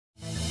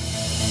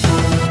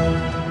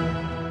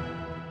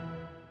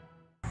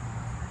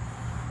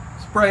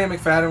Brian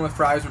McFadden with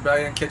Fry's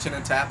Rebellion Kitchen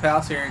and Tap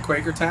House here in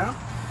Quakertown.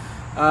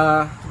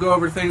 Go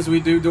over things we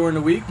do during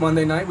the week.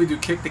 Monday night we do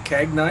Kick the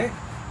Keg night.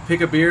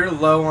 Pick a beer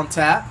low on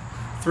tap,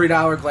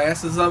 $3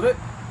 glasses of it.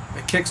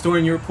 It kicks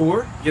during your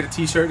pour. You get a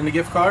t-shirt and a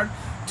gift card.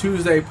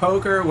 Tuesday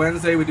poker.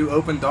 Wednesday we do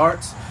open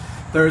darts.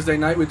 Thursday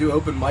night we do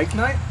open mic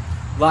night.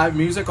 Live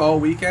music all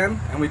weekend,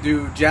 and we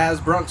do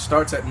jazz brunch.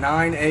 Starts at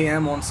 9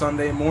 a.m. on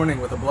Sunday morning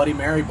with a Bloody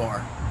Mary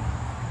bar.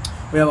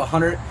 We have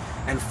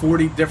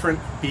 140 different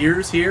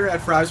beers here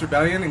at Fry's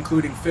Rebellion,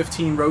 including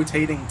 15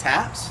 rotating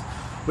taps.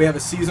 We have a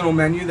seasonal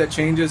menu that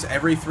changes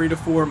every 3 to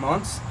 4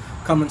 months.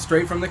 Coming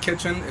straight from the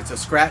kitchen. It's a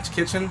scratch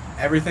kitchen.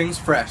 Everything's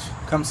fresh.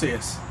 Come see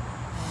us.